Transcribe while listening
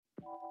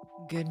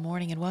Good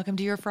morning and welcome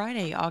to your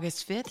Friday,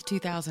 August 5th,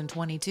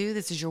 2022.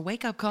 This is your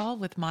wake-up call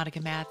with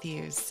Monica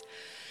Matthews.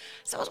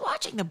 So I was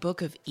watching the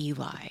Book of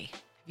Eli.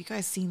 Have you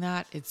guys seen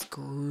that? It's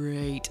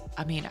great.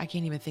 I mean, I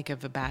can't even think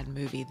of a bad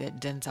movie that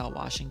Denzel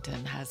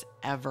Washington has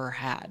ever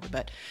had.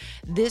 But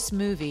this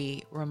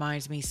movie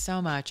reminds me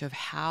so much of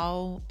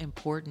how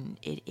important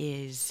it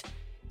is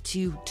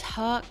to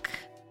tuck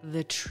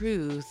the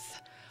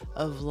truth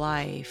of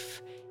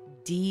life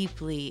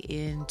deeply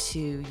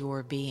into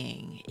your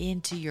being,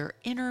 into your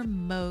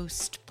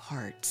innermost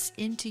parts,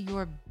 into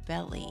your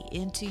belly,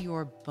 into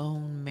your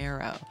bone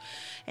marrow,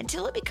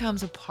 until it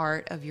becomes a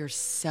part of your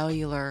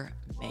cellular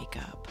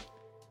makeup.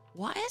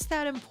 Why is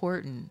that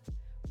important?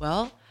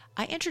 Well,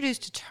 I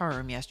introduced a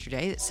term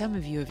yesterday that some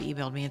of you have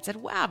emailed me and said,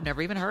 wow, I've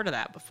never even heard of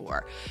that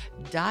before.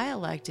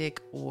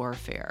 Dialectic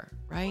warfare,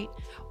 right?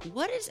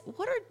 What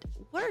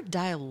are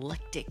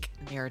dialectic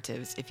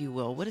narratives, if you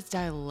will? What is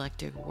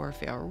dialectic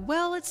warfare?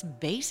 Well, it's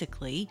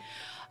basically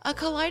a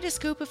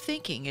kaleidoscope of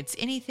thinking. It's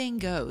anything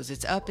goes.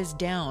 It's up is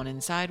down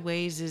and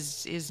sideways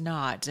is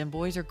not, and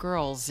boys are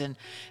girls and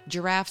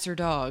giraffes are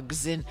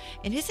dogs. And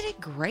isn't it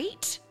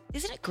great?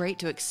 Isn't it great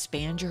to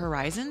expand your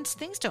horizons?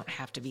 Things don't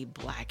have to be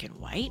black and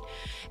white.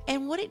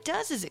 And what it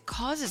does is it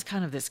causes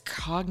kind of this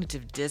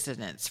cognitive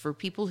dissonance for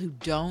people who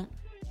don't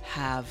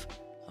have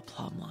a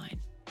plumb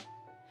line.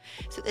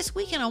 So this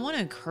weekend, I want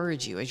to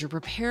encourage you as you're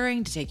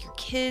preparing to take your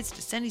kids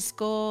to Sunday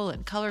school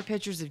and color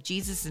pictures of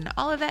Jesus and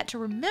all of that, to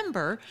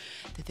remember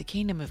that the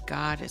kingdom of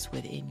God is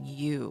within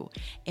you.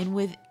 And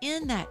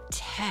within that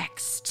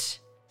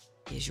text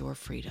is your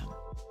freedom,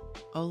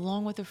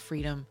 along with the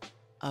freedom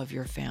of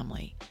your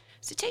family.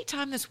 So take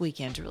time this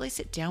weekend to really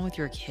sit down with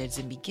your kids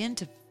and begin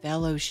to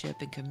fellowship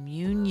and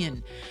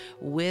communion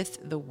with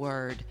the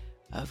Word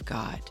of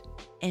God.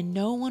 And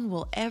no one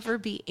will ever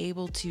be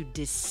able to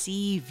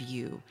deceive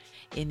you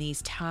in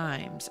these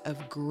times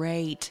of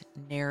great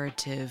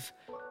narrative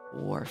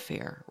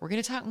warfare. We're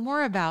going to talk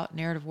more about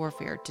narrative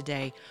warfare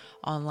today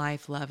on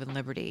Life, Love, and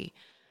Liberty.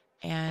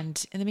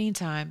 And in the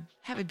meantime,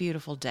 have a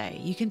beautiful day.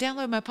 You can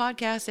download my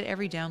podcast at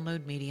every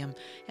download medium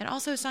and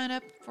also sign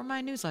up for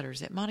my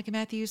newsletters at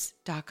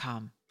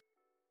monicamatthews.com.